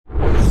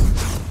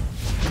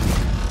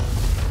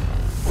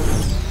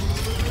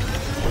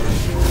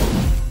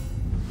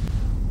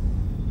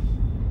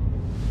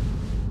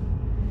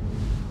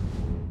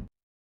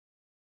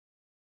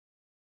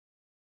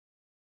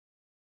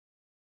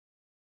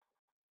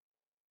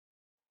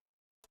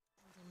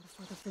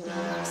What the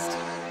freaking rest?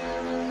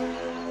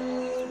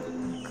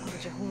 Oh,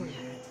 college a horn.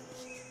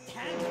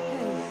 Hey,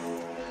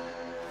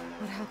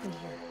 what happened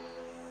here?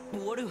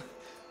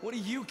 What do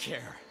you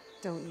care?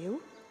 Don't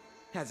you?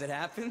 As it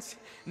happens?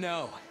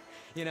 No.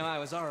 You know, I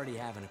was already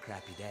having a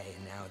crappy day,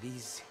 and now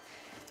these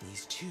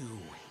two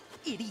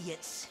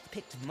idiots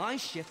picked my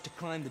shift to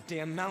climb the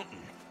damn mountain.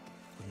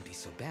 Wouldn't be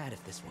so bad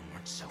if this one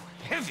weren't so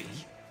heavy.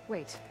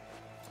 Wait,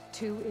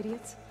 2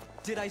 idiots?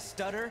 Did I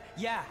stutter?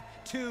 Yeah,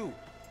 2.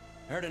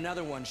 Heard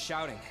another one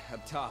shouting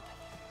up top.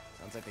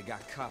 Sounds like they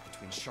got caught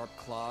between sharp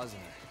claws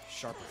and a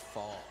sharper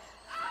fall.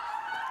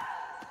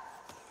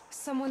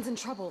 Someone's in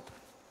trouble.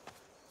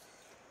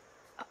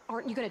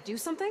 Aren't you gonna do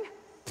something?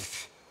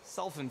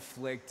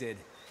 Self-inflicted.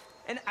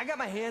 And I got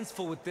my hands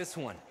full with this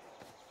one.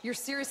 You're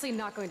seriously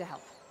not going to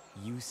help?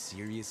 You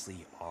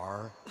seriously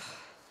are?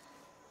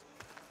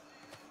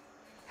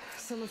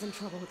 Someone's in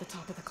trouble at the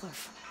top of the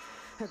cliff.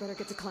 I better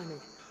get to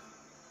climbing.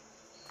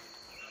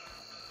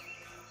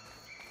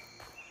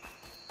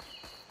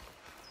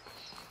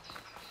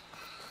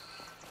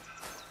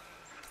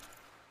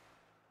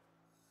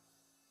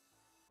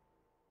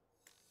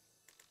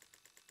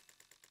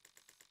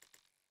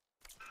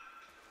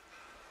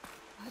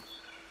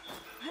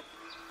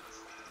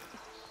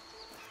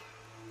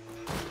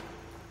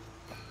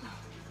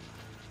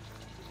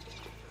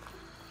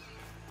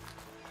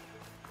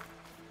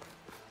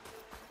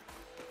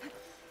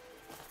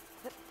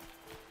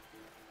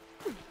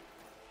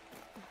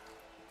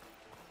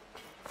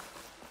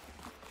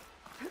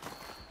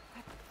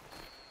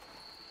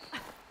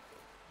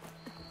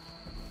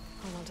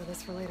 Hold on to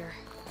this for later.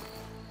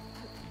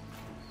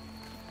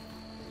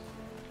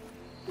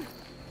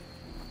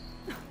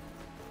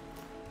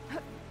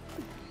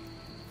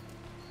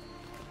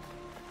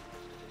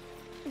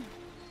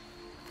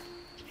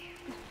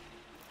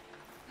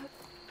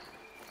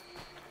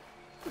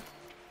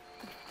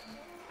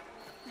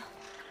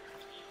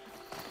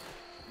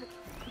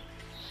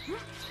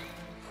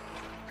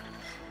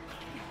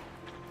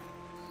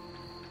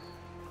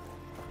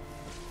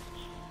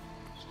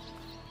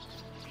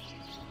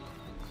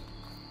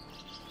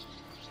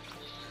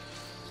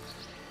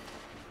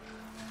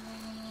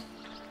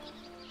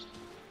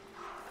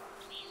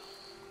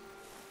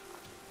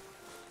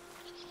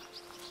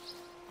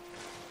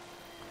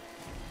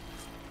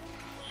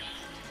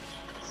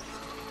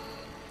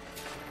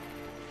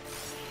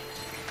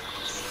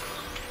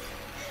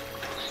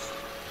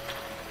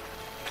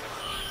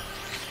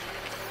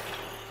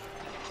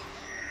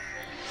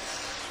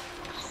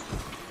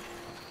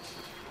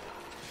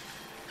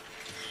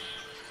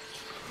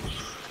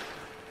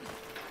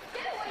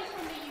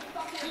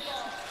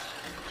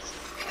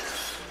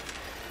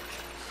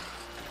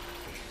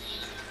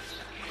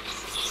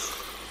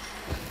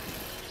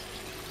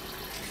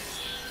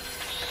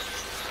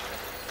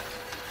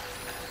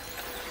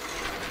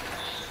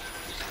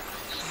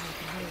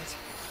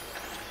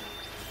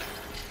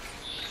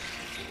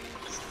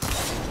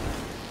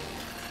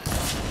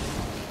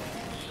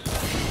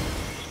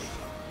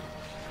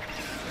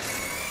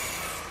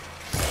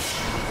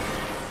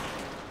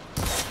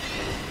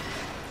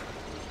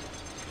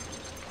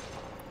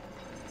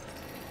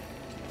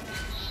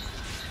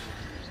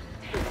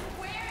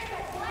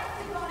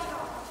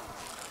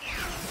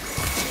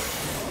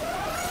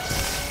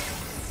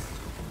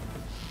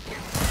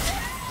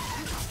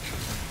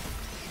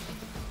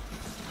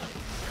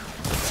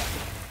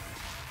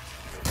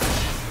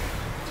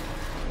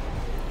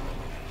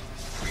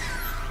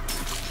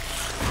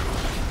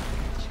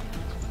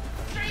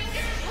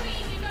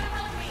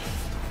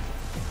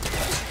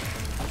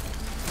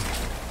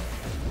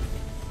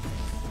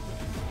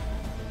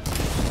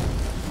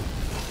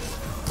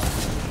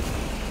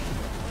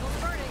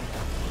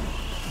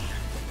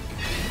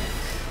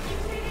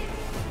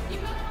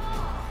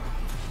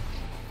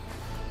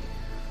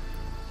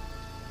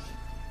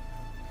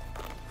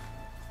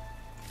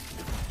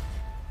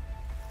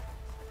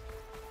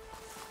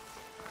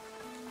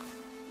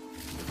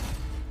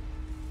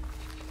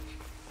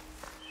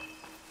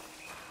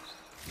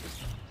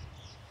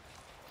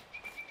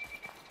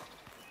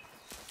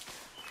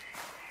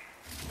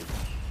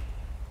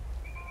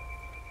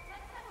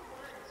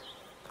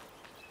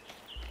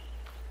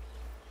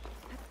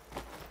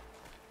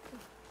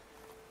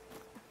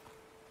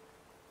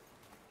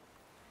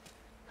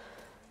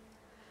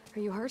 Are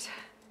you hurt?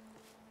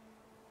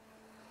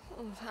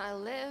 I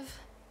live.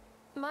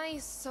 My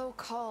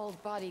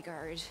so-called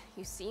bodyguard.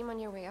 You see him on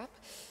your way up?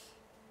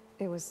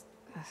 It was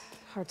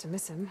hard to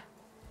miss him.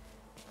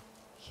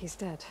 He's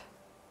dead.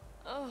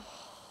 Oh.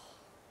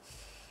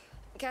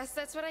 Guess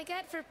that's what I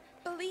get for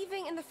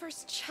believing in the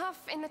first chuff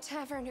in the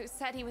tavern who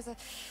said he was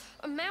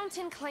a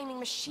mountain-climbing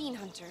machine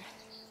hunter.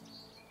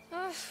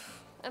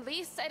 At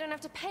least I don't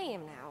have to pay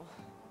him now.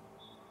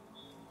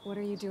 What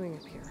are you doing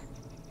up here?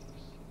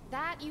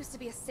 That used to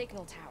be a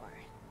signal tower.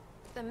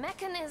 The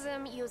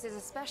mechanism uses a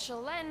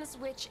special lens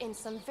which, in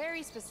some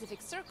very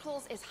specific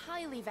circles, is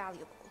highly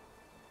valuable.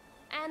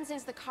 And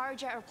since the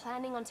Karja are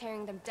planning on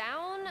tearing them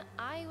down,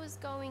 I was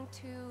going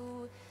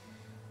to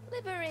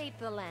liberate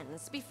the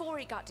lens before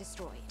it got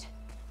destroyed.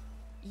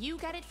 You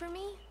get it for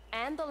me,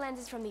 and the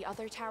lenses from the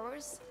other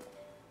towers.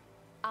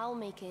 I'll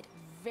make it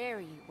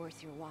very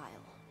worth your while.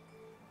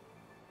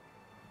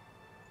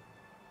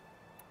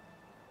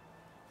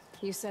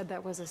 You said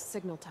that was a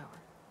signal tower.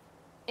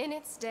 In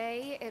its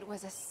day, it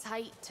was a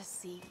sight to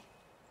see.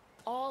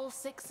 All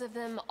 6 of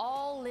them,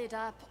 all lit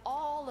up,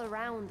 all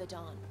around the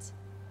Daunt.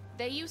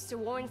 They used to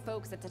warn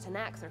folks that the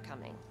Tanakhs are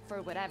coming,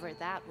 for whatever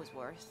that was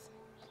worth.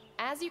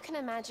 As you can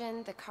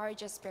imagine, the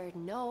Karja spared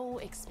no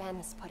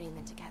expense putting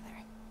them together.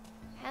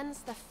 Hence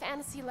the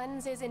fancy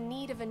lenses in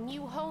need of a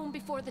new home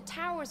before the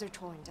towers are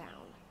torn down.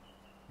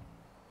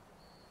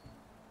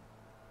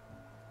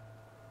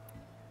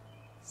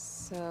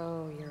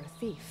 So, you're a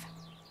thief.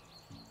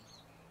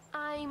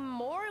 I'm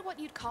more what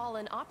you'd call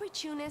an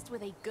opportunist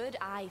with a good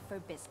eye for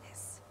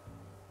business.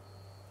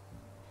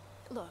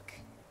 Look,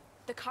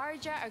 the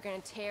Karja are gonna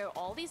tear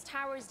all these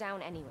towers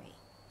down anyway.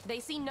 They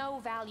see no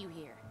value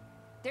here.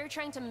 They're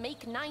trying to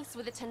make nice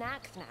with the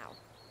Tanakh now.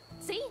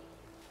 See?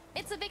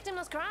 It's a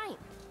victimless crime.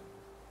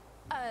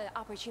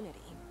 Opportunity.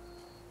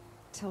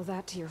 Tell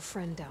that to your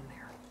friend down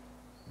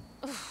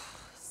there.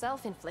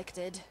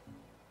 Self-inflicted.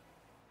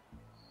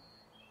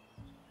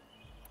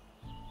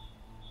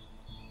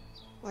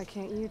 Why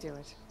can't you do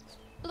it?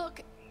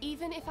 Look,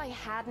 even if I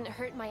hadn't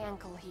hurt my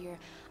ankle here,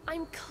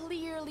 I'm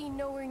clearly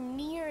nowhere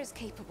near as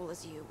capable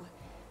as you.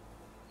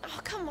 Oh,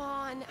 come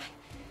on.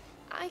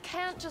 I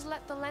can't just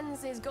let the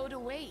lenses go to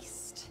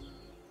waste.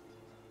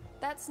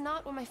 That's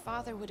not what my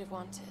father would have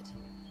wanted.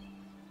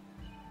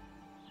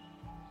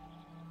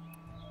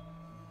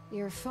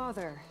 Your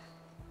father,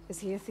 is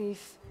he a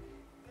thief?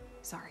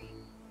 Sorry,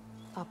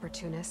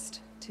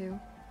 opportunist, too?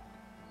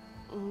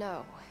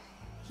 No.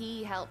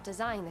 He helped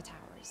design the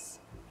towers.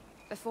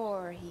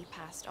 Before he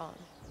passed on.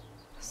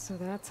 So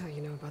that's how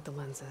you know about the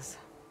lenses.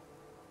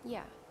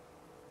 Yeah.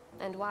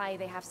 And why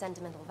they have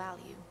sentimental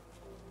value.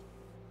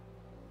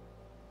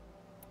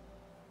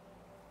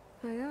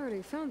 I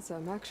already found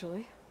some,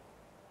 actually.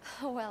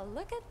 Well,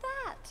 look at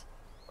that.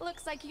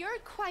 Looks like you're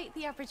quite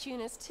the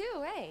opportunist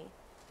too, eh?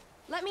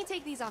 Let me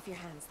take these off your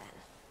hands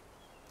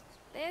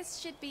then. This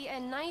should be a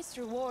nice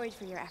reward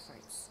for your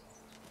efforts.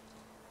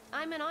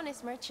 I'm an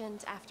honest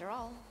merchant, after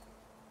all.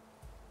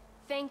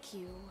 Thank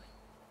you.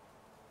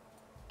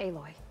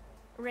 Aloy.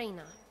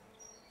 Reyna.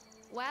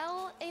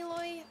 Well,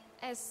 Aloy,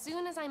 as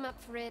soon as I'm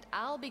up for it,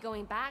 I'll be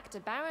going back to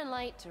Barren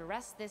Light to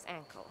rest this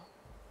ankle.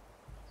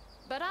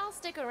 But I'll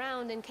stick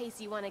around in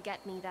case you want to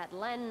get me that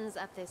lens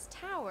up this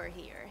tower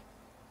here.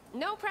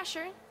 No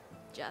pressure,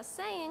 just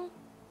saying.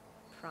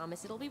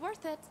 Promise it'll be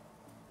worth it.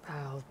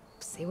 I'll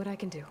see what I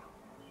can do.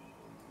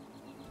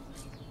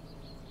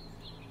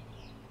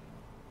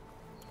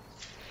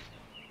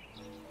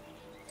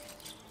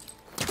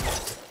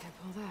 Can't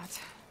pull that.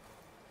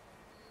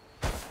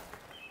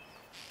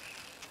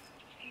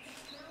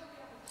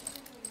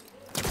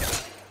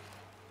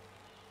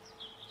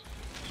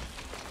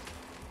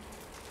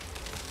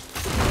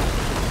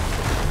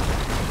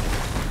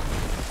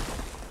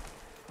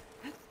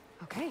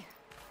 Okay,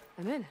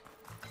 I'm in.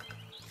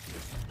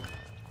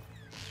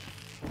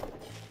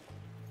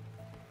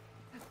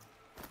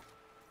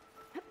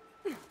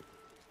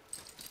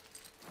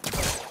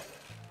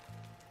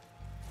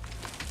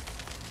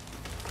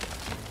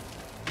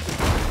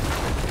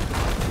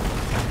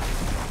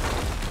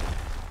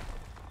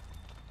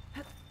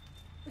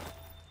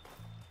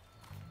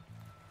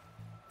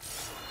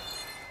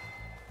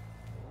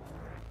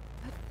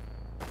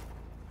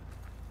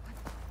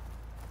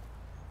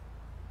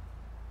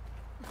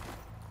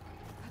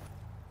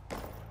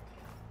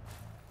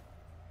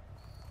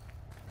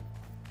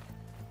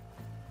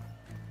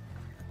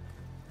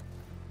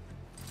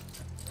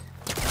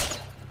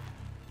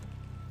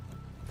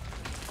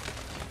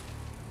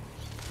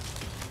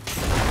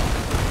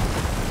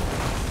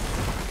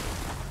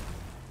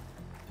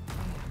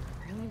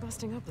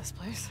 Busting up this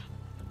place.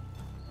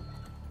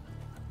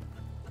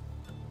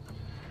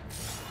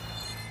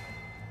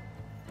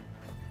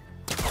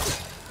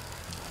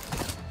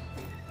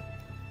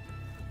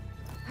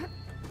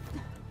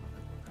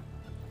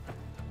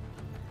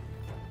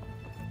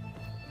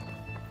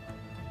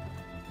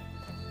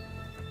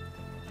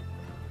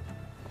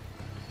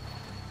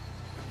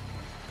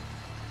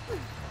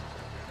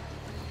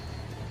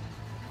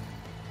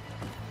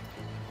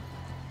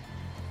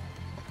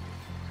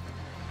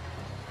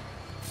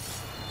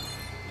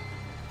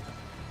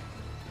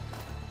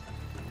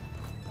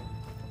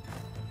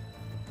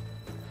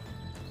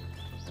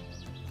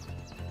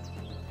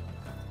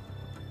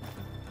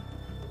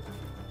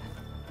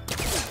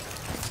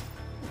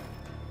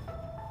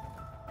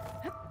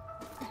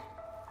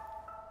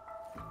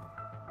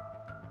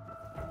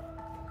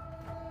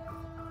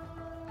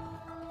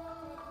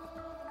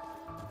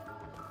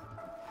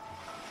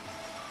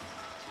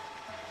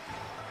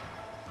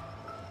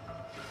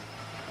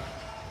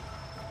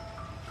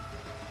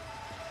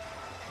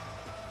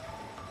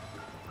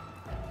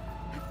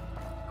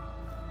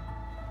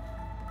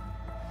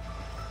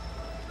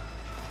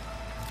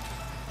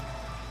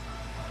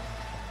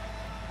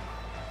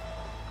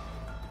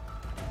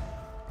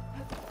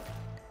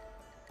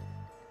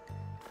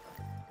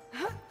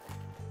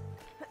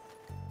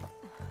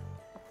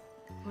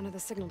 one of the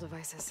signal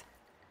devices.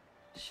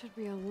 Should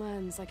be a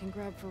lens I can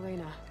grab for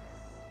Reyna.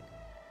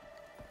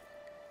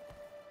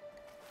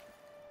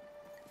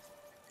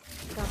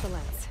 Got the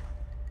lens.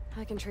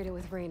 I can trade it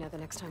with Reyna the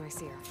next time I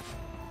see her.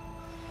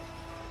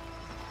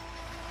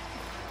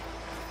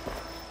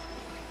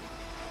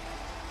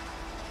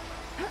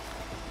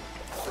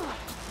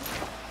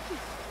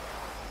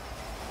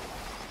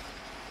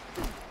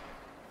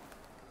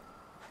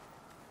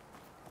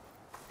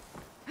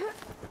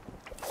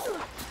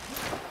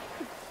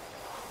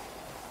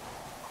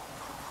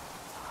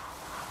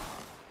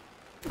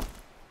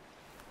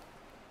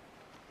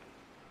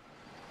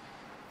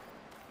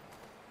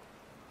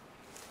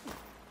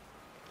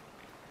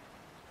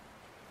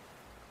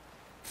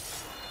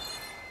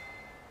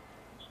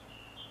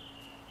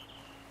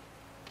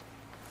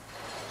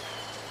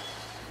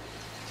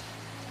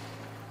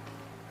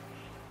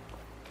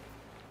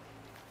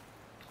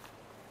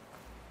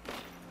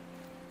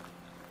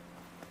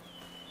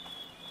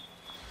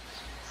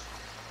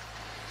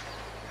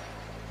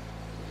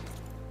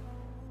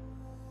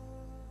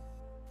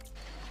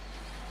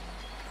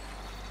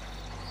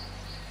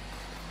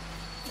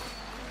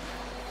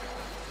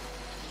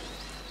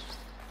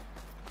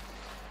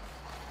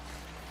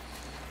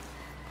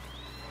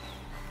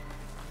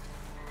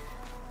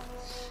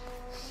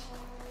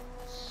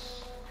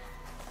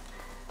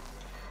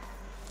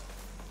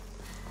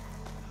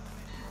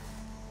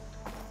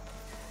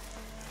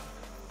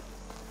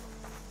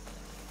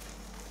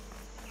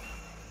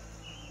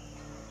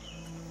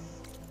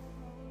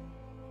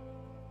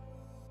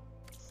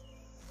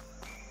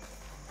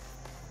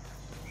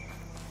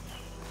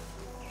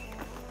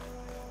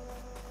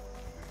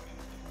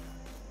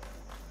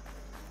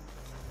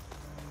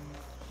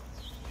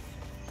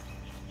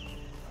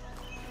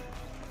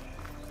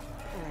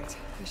 Alright,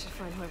 I should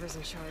find whoever's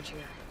in charge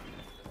here.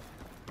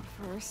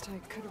 First, I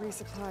could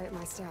resupply at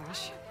my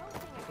stash.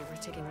 Maybe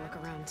worth taking a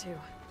look around, too.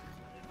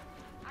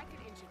 I could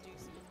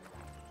introduce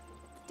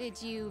you.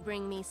 Did you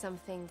bring me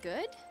something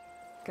good?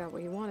 Got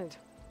what you wanted.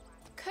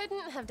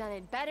 Couldn't have done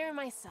it better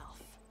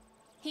myself.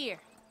 Here,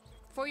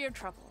 for your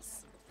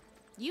troubles.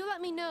 You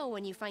let me know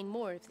when you find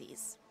more of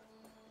these.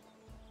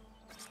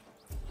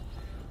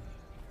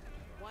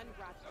 One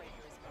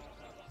Rockbreaker